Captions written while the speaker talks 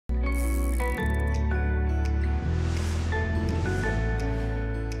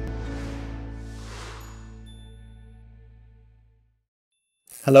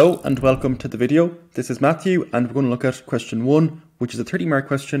Hello and welcome to the video. This is Matthew and we're going to look at question 1, which is a 30-mark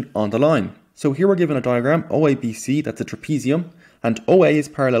question on the line. So here we're given a diagram OABC, that's a trapezium, and OA is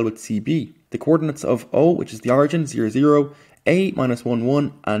parallel with CB. The coordinates of O, which is the origin, 0, 0, A minus 1,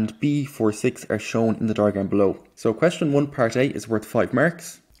 1, and B, 4, 6 are shown in the diagram below. So question 1 part A is worth 5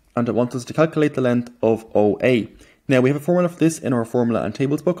 marks and it wants us to calculate the length of OA. Now we have a formula for this in our formula and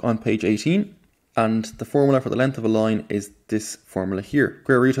tables book on page 18. And the formula for the length of a line is this formula here.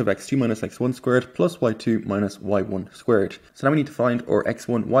 Square root of x2 minus x1 squared plus y2 minus y1 squared. So now we need to find our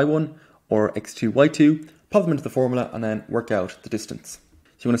x1, y1 or x2, y2, pop them into the formula and then work out the distance.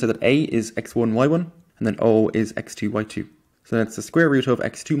 So you want to say that a is x1, y1 and then o is x2, y2. So then it's the square root of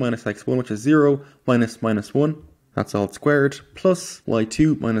x2 minus x1, which is 0, minus 1. That's all squared, plus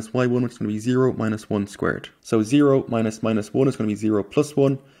y2 minus y1, which is going to be 0 minus 1 squared. So 0 minus 1 is going to be 0 plus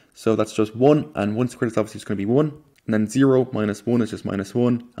 1. So that's just 1, and 1 squared is obviously just going to be 1. And then 0 minus 1 is just minus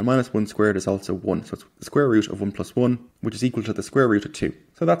 1, and minus 1 squared is also 1. So it's the square root of 1 plus 1, which is equal to the square root of 2.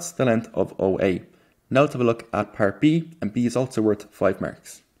 So that's the length of OA. Now let's have a look at part B, and B is also worth 5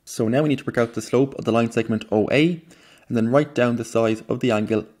 marks. So now we need to work out the slope of the line segment OA, and then write down the size of the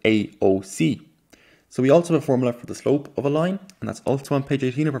angle AOC. So we also have a formula for the slope of a line, and that's also on page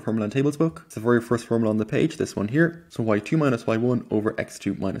 18 of our formula and tables book. It's the very first formula on the page, this one here. So y2 minus y1 over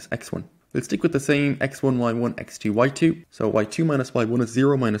x2 minus x1. We'll stick with the same x1, y1, x2, y2. So y2 minus y1 is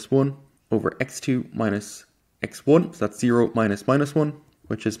 0 minus 1 over x2 minus x1. So that's 0 minus 1,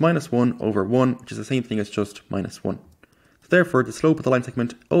 which is minus 1 over 1, which is the same thing as just minus 1. So therefore, the slope of the line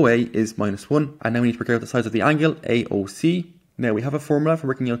segment OA is minus 1. And now we need to work out the size of the angle AOC. Now we have a formula for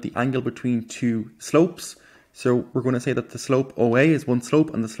working out the angle between two slopes. So we're going to say that the slope OA is one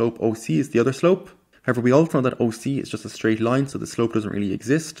slope and the slope OC is the other slope. However, we also know that OC is just a straight line, so the slope doesn't really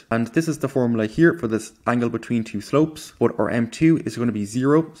exist. And this is the formula here for this angle between two slopes. But our M2 is going to be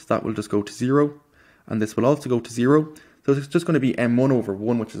 0, so that will just go to 0. And this will also go to 0. So it's just going to be M1 over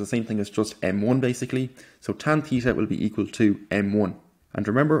 1, which is the same thing as just M1 basically. So tan theta will be equal to M1. And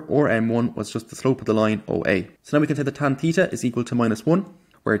remember, our M1 was just the slope of the line OA. So now we can say that tan theta is equal to minus 1,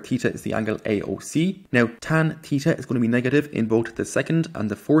 where theta is the angle AOC. Now, tan theta is going to be negative in both the second and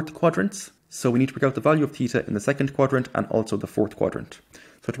the fourth quadrants. So we need to work out the value of theta in the second quadrant and also the fourth quadrant.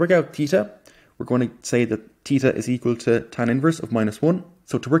 So to work out theta, we're going to say that theta is equal to tan inverse of minus 1.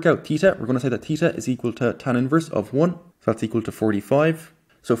 So to work out theta, we're going to say that theta is equal to tan inverse of 1. So that's equal to 45.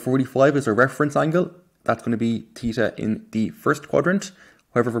 So 45 is our reference angle. That's going to be theta in the first quadrant.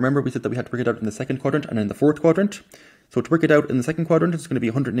 However, remember we said that we had to work it out in the second quadrant and in the fourth quadrant. So to work it out in the second quadrant, it's going to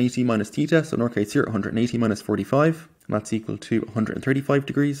be 180 minus theta. So in our case here, 180 minus 45, and that's equal to 135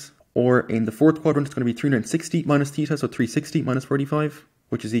 degrees. Or in the fourth quadrant, it's going to be 360 minus theta, so 360 minus 45,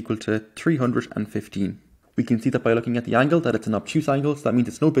 which is equal to 315. We can see that by looking at the angle that it's an obtuse angle, so that means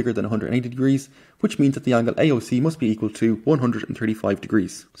it's no bigger than 180 degrees, which means that the angle AOC must be equal to 135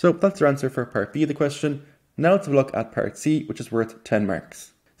 degrees. So that's our answer for part B of the question. Now let's have a look at part C, which is worth 10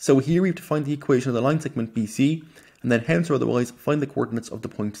 marks. So here we have to find the equation of the line segment BC, and then hence or otherwise find the coordinates of the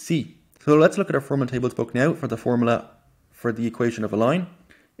point C. So let's look at our formula tables book now for the formula for the equation of a line.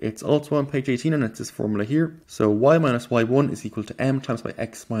 It's also on page 18 and it's this formula here. So y minus y1 is equal to m times by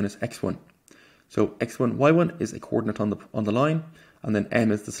x minus x1. So x1, y1 is a coordinate on the line, and then m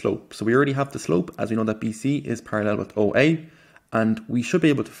is the slope. So we already have the slope, as we know that BC is parallel with OA, and we should be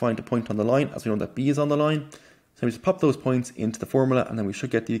able to find a point on the line, as we know that B is on the line. So we just pop those points into the formula, and then we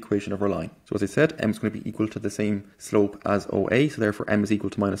should get the equation of our line. So as I said, m is going to be equal to the same slope as OA, so therefore m is equal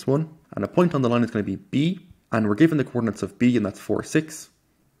to minus 1. And a point on the line is going to be B, and we're given the coordinates of B, and that's 4, 6.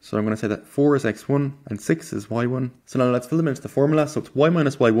 So I'm going to say that 4 is x1 and 6 is y1. So now let's fill them into the formula. So it's y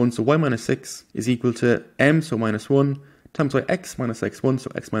minus y1, so y minus 6 is equal to m, so minus 1, times by x minus x1, so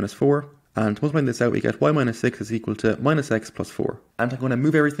x minus 4. And multiplying this out, we get y minus 6 is equal to minus x plus 4. And I'm going to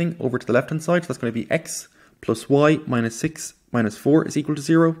move everything over to the left-hand side. So that's going to be x plus y minus 6 minus 4 is equal to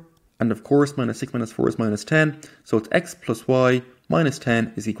 0. And of course, minus 6 minus 4 is minus 10. So it's x plus y minus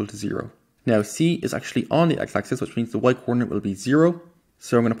 10 is equal to 0. Now C is actually on the x-axis, which means the y coordinate will be 0.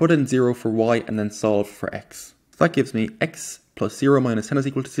 So I'm going to put in 0 for y and then solve for x. So that gives me x plus 0 minus 10 is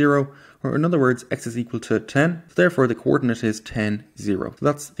equal to 0, or in other words, x is equal to 10. So therefore, the coordinate is 10, 0. So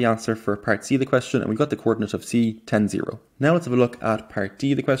that's the answer for part C of the question, and we got the coordinate of C, 10, 0. Now let's have a look at part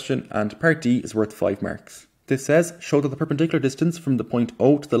D of the question, and part D is worth 5 marks. This says, show that the perpendicular distance from the point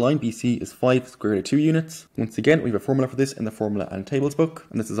O to the line BC is 5 square root of 2 units. Once again, we have a formula for this in the formula and tables book,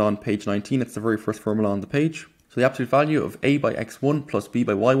 and this is on page 19. It's the very first formula on the page. So the absolute value of a by x1 plus b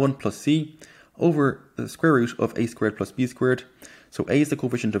by y1 plus c over the square root of a squared plus b squared. So a is the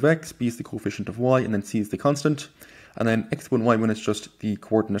coefficient of x, b is the coefficient of y, and then c is the constant. and then x1, y1 is just the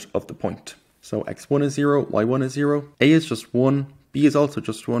coordinate of the point. So x1 is 0, y1 is 0, a is just 1, b is also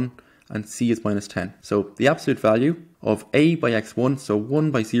just 1, and c is minus 10. So the absolute value of a by x1, so 1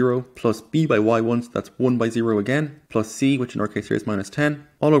 by 0, plus b by y1, so that's 1 by 0 again, plus c, which in our case here is minus 10,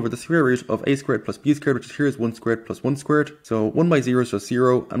 all over the square root of a squared plus b squared, which here is 1 squared plus 1 squared. So 1 by 0 is just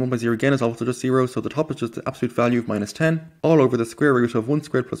 0, and 1 by 0 again is also just 0, so the top is just the absolute value of minus 10, all over the square root of 1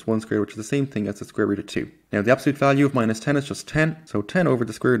 squared plus 1 squared, which is the same thing as the square root of 2. Now the absolute value of minus 10 is just 10, so 10 over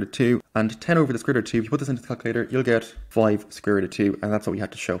the square root of 2, and 10 over the square root of 2, if you put this into the calculator, you'll get 5 square root of 2, and that's what we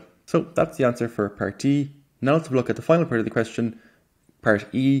had to show. So that's the answer for part D. Now let's have a look at the final part of the question, part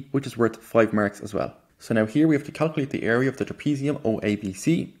E, which is worth 5 marks as well. So now here we have to calculate the area of the trapezium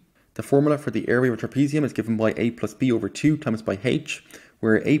OABC. The formula for the area of a trapezium is given by a plus b over 2 times by h,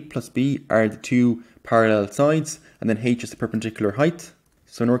 where a plus b are the two parallel sides, and then h is the perpendicular height.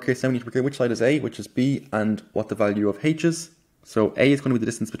 So in our case now we need to work out which side is a, which is b, and what the value of h is. So a is going to be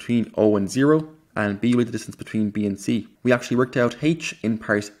the distance between O and 0, and b will be the distance between b and c. We actually worked out h in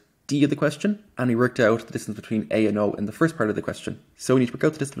part D of the question, and we worked out the distance between A and O in the first part of the question. So we need to work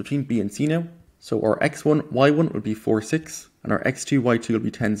out the distance between B and C now. So our x1, y1 will be 4, 6, and our x2, y2 will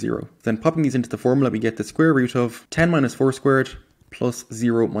be 10, 0. Then popping these into the formula, we get the square root of 10 minus 4 squared plus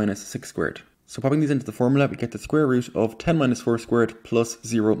 0 minus 6 squared. So popping these into the formula, we get the square root of 10 minus 4 squared plus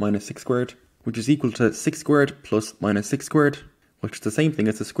 0 minus 6 squared, which is equal to 6 squared plus minus 6 squared, which is the same thing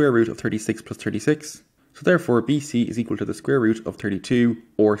as the square root of 36 plus 36. So therefore BC is equal to the square root of 32,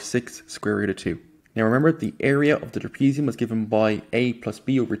 or 6 square root of 2. Now remember, the area of the trapezium was given by a plus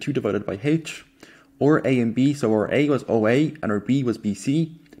b over 2 divided by h, or a and b, so our a was OA and our b was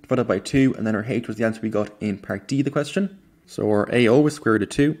BC, divided by 2, and then our h was the answer we got in part D of the question. So our AO was square root of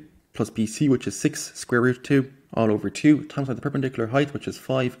 2, plus BC, which is 6 square root of 2, all over 2, times by the perpendicular height, which is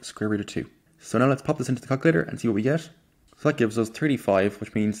 5 square root of 2. So now let's pop this into the calculator and see what we get. So that gives us 35,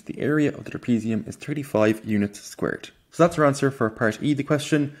 which means the area of the trapezium is 35 units squared. So that's our answer for part E of the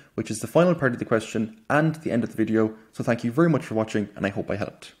question, which is the final part of the question and the end of the video. So thank you very much for watching, and I hope I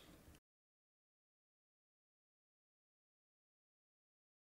helped.